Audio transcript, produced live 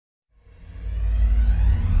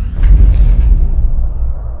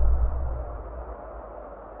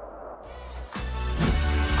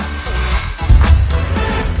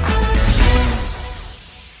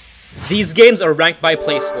These games are ranked by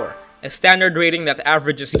play score, a standard rating that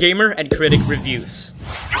averages gamer and critic reviews.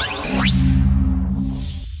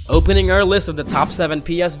 Opening our list of the top 7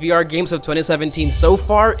 PSVR games of 2017 so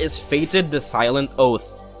far is Fated: The Silent Oath.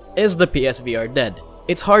 Is the PSVR dead?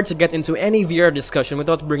 It's hard to get into any VR discussion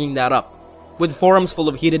without bringing that up, with forums full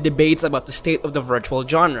of heated debates about the state of the virtual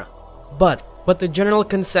genre. But the general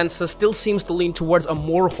consensus still seems to lean towards a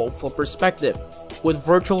more hopeful perspective, with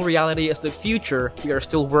virtual reality as the future we are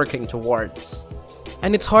still working towards.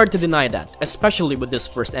 And it's hard to deny that, especially with this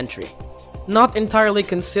first entry. Not entirely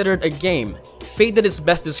considered a game, Fated is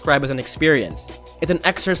best described as an experience. It's an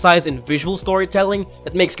exercise in visual storytelling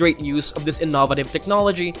that makes great use of this innovative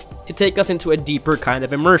technology to take us into a deeper kind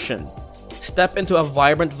of immersion. Step into a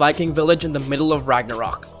vibrant Viking village in the middle of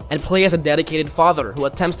Ragnarok, and play as a dedicated father who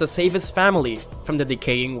attempts to save his family from the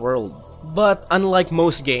decaying world. But unlike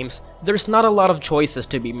most games, there's not a lot of choices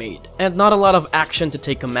to be made, and not a lot of action to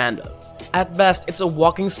take command of. At best, it's a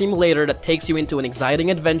walking simulator that takes you into an exciting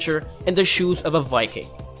adventure in the shoes of a Viking.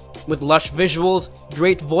 With lush visuals,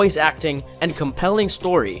 great voice acting, and compelling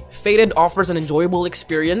story, Fated offers an enjoyable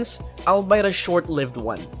experience, albeit a short-lived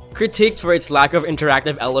one. Critiqued for its lack of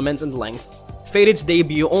interactive elements and length, Fated's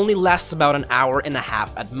debut only lasts about an hour and a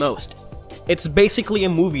half at most. It's basically a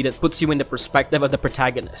movie that puts you in the perspective of the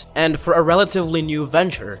protagonist, and for a relatively new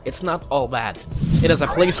venture, it's not all bad. It has a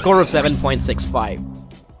play score of 7.65.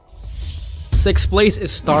 6th place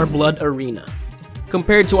is Starblood Arena.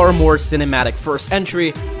 Compared to our more cinematic first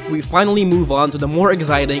entry, we finally move on to the more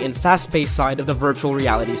exciting and fast-paced side of the virtual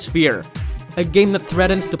reality sphere. A game that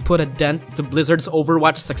threatens to put a dent to Blizzard's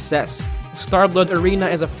Overwatch success. Starblood Arena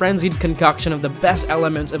is a frenzied concoction of the best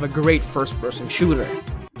elements of a great first-person shooter.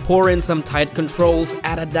 Pour in some tight controls,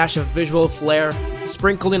 add a dash of visual flair,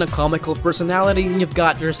 sprinkle in a comical personality, and you've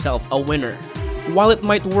got yourself a winner. While it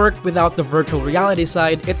might work without the virtual reality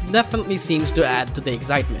side, it definitely seems to add to the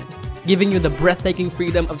excitement, giving you the breathtaking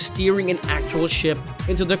freedom of steering an actual ship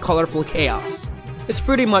into the colorful chaos. It's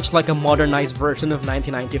pretty much like a modernized version of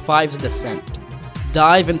 1995's Descent.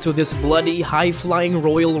 Dive into this bloody, high-flying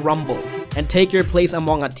Royal Rumble, and take your place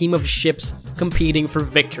among a team of ships competing for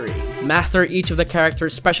victory. Master each of the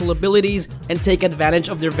characters' special abilities and take advantage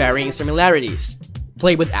of their varying similarities.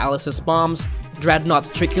 Play with Alice's bombs, Dreadnought's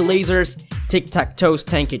tricky lasers, Tic-Tac-Toe's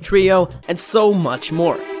tanky trio, and so much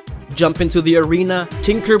more. Jump into the arena,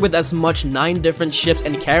 tinker with as much 9 different ships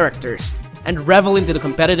and characters, and revel into the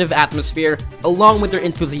competitive atmosphere along with their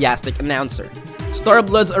enthusiastic announcer.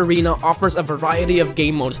 Starblood's Arena offers a variety of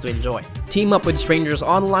game modes to enjoy. Team up with strangers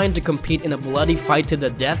online to compete in a bloody fight to the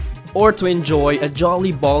death, or to enjoy a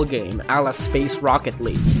jolly ball game a la Space Rocket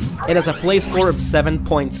League. It has a play score of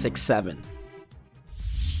 7.67.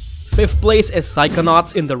 5th place is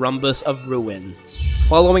Psychonauts in the Rhombus of Ruin.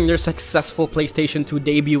 Following their successful PlayStation 2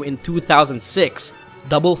 debut in 2006,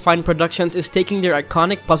 Double Fine Productions is taking their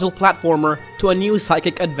iconic puzzle platformer to a new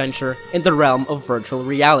psychic adventure in the realm of virtual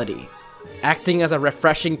reality. Acting as a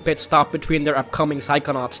refreshing pit stop between their upcoming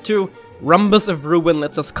Psychonauts 2, Rhombus of Ruin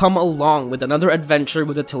lets us come along with another adventure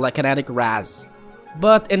with a telekinetic Raz.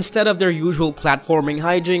 But instead of their usual platforming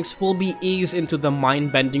hijinks, we'll be eased into the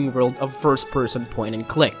mind-bending world of first-person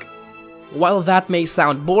point-and-click. While that may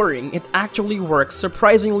sound boring, it actually works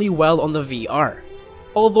surprisingly well on the VR.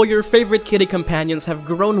 Although your favorite kitty companions have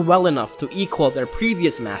grown well enough to equal their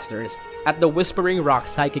previous masters at the Whispering Rock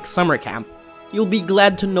Psychic Summer Camp, you'll be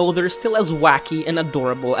glad to know they're still as wacky and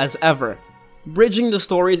adorable as ever. Bridging the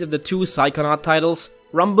stories of the 2 Psychonaut titles,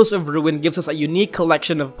 Rhombus of Ruin gives us a unique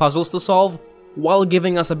collection of puzzles to solve, while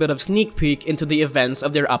giving us a bit of sneak peek into the events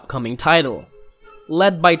of their upcoming title.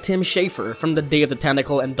 Led by Tim Schafer from the Day of the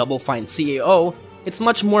Tentacle and Double Fine CAO, it's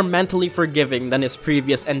much more mentally forgiving than his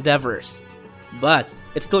previous endeavors. But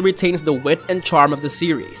it still retains the wit and charm of the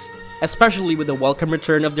series, especially with the welcome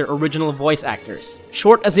return of their original voice actors.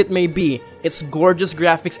 Short as it may be, its gorgeous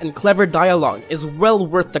graphics and clever dialogue is well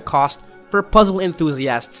worth the cost for puzzle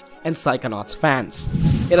enthusiasts and Psychonauts fans.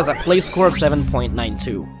 It has a play score of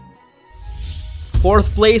 7.92. 4th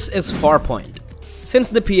place is Farpoint. Since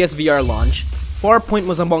the PSVR launch, Farpoint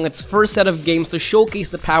was among its first set of games to showcase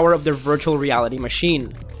the power of their virtual reality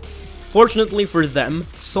machine. Fortunately for them,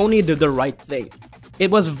 Sony did the right thing. It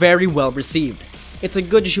was very well received. It's a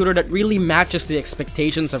good shooter that really matches the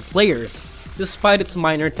expectations of players, despite its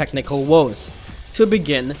minor technical woes. To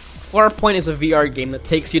begin, Farpoint is a VR game that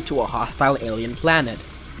takes you to a hostile alien planet.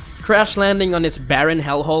 Crash landing on this barren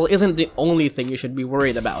hellhole isn't the only thing you should be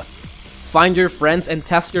worried about. Find your friends and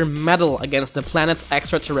test your mettle against the planet's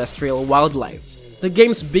extraterrestrial wildlife. The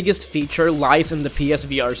game's biggest feature lies in the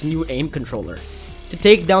PSVR's new aim controller. To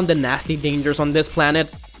take down the nasty dangers on this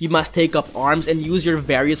planet, You must take up arms and use your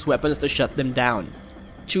various weapons to shut them down.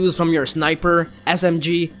 Choose from your sniper,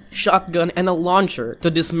 SMG, shotgun, and a launcher to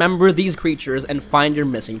dismember these creatures and find your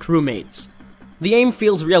missing crewmates. The aim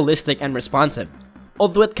feels realistic and responsive,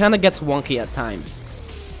 although it kinda gets wonky at times.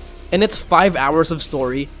 In its 5 hours of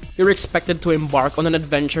story, you're expected to embark on an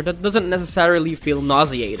adventure that doesn't necessarily feel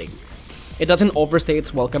nauseating. It doesn't overstay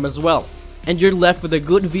its welcome as well, and you're left with a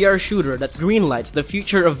good VR shooter that greenlights the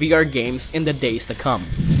future of VR games in the days to come.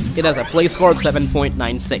 It has a play score of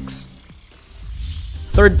 7.96.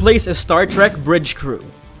 Third place is Star Trek Bridge Crew.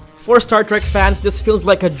 For Star Trek fans, this feels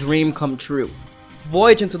like a dream come true.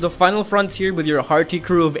 Voyage into the final frontier with your hearty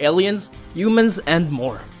crew of aliens, humans, and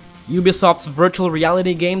more. Ubisoft's virtual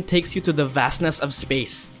reality game takes you to the vastness of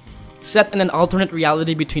space. Set in an alternate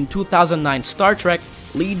reality between 2009 Star Trek,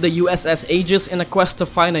 lead the USS Aegis in a quest to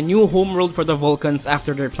find a new homeworld for the Vulcans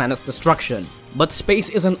after their planet's destruction. But space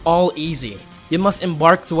isn't all easy. You must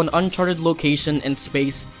embark to an uncharted location in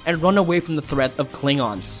space and run away from the threat of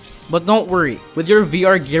Klingons. But don't worry, with your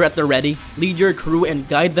VR gear at the ready, lead your crew and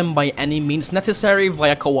guide them by any means necessary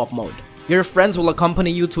via co-op mode. Your friends will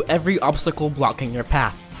accompany you to every obstacle blocking your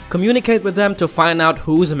path. Communicate with them to find out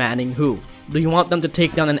who's manning who. Do you want them to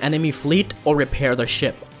take down an enemy fleet or repair the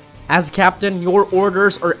ship? As captain, your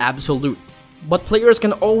orders are absolute, but players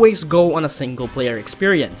can always go on a single player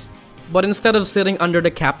experience. But instead of sitting under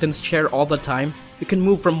the captain's chair all the time, you can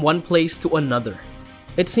move from one place to another.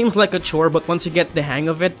 It seems like a chore, but once you get the hang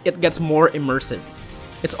of it, it gets more immersive.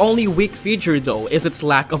 Its only weak feature though is its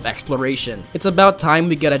lack of exploration. It's about time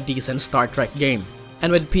we get a decent Star Trek game.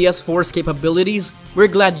 And with PS4's capabilities, we're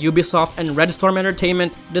glad Ubisoft and Red Storm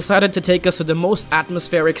Entertainment decided to take us to the most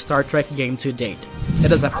atmospheric Star Trek game to date.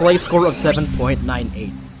 It has a play score of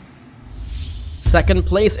 7.98. Second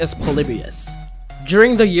place is Polybius.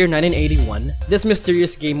 During the year 1981, this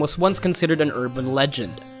mysterious game was once considered an urban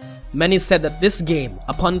legend. Many said that this game,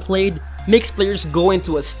 upon played, makes players go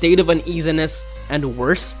into a state of uneasiness and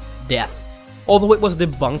worse, death. Although it was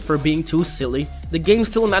debunked for being too silly, the game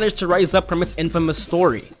still managed to rise up from its infamous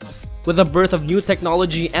story. With the birth of new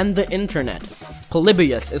technology and the internet,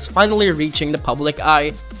 Polybius is finally reaching the public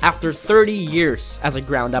eye after 30 years as a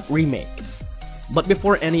ground-up remake. But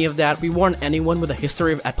before any of that, we warn anyone with a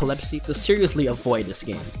history of epilepsy to seriously avoid this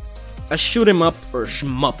game. A shoot 'em up, or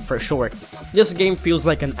shmup for short, this game feels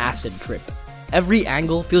like an acid trip. Every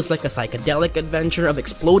angle feels like a psychedelic adventure of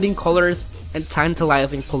exploding colors and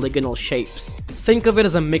tantalizing polygonal shapes. Think of it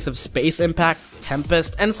as a mix of Space Impact,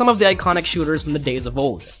 Tempest, and some of the iconic shooters from the days of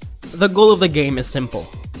old. The goal of the game is simple.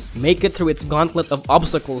 Make it through its gauntlet of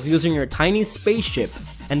obstacles using your tiny spaceship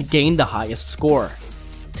and gain the highest score.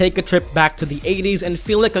 Take a trip back to the 80s and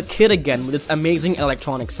feel like a kid again with its amazing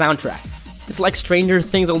electronic soundtrack. It's like Stranger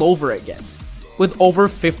Things all over again. With over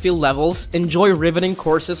 50 levels, enjoy riveting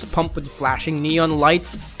courses pumped with flashing neon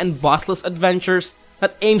lights and bossless adventures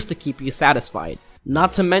that aims to keep you satisfied.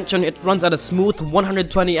 Not to mention it runs at a smooth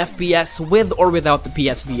 120 FPS with or without the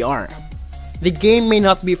PSVR. The game may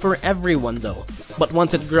not be for everyone though, but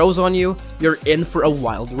once it grows on you, you're in for a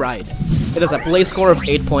wild ride. It has a play score of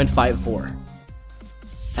 8.54.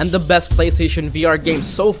 And the best PlayStation VR game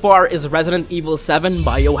so far is Resident Evil 7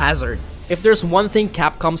 Biohazard. If there's one thing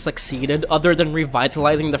Capcom succeeded other than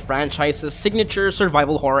revitalizing the franchise's signature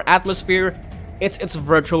survival horror atmosphere, it's its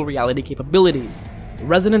virtual reality capabilities.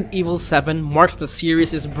 Resident Evil 7 marks the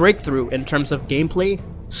series' breakthrough in terms of gameplay,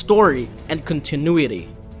 story, and continuity.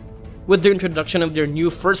 With the introduction of their new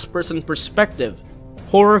first-person perspective,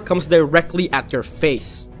 horror comes directly at your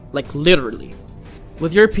face, like literally.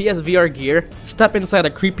 With your PSVR gear, step inside a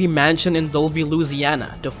creepy mansion in Dolby,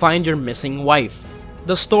 Louisiana to find your missing wife.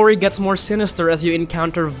 The story gets more sinister as you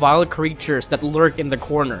encounter vile creatures that lurk in the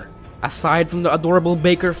corner. Aside from the adorable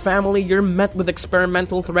Baker family, you're met with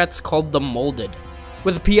experimental threats called the Molded.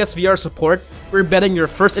 With PSVR support, we're betting your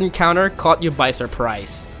first encounter caught you by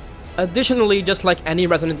surprise. Additionally, just like any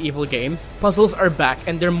Resident Evil game, puzzles are back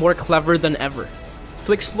and they're more clever than ever.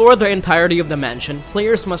 To explore the entirety of the mansion,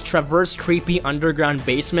 players must traverse creepy underground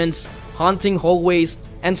basements, haunting hallways,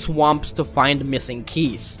 and swamps to find missing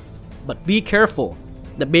keys. But be careful,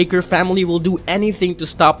 the Baker family will do anything to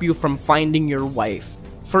stop you from finding your wife.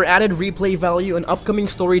 For added replay value, an upcoming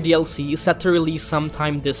story DLC is set to release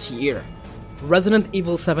sometime this year. Resident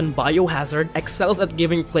Evil 7 Biohazard excels at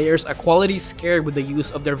giving players a quality scare with the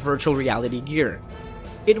use of their virtual reality gear.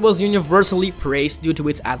 It was universally praised due to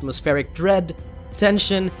its atmospheric dread,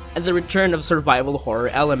 tension, and the return of survival horror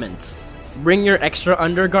elements. Bring your extra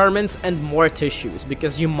undergarments and more tissues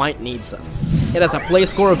because you might need some. It has a play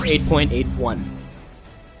score of 8.81.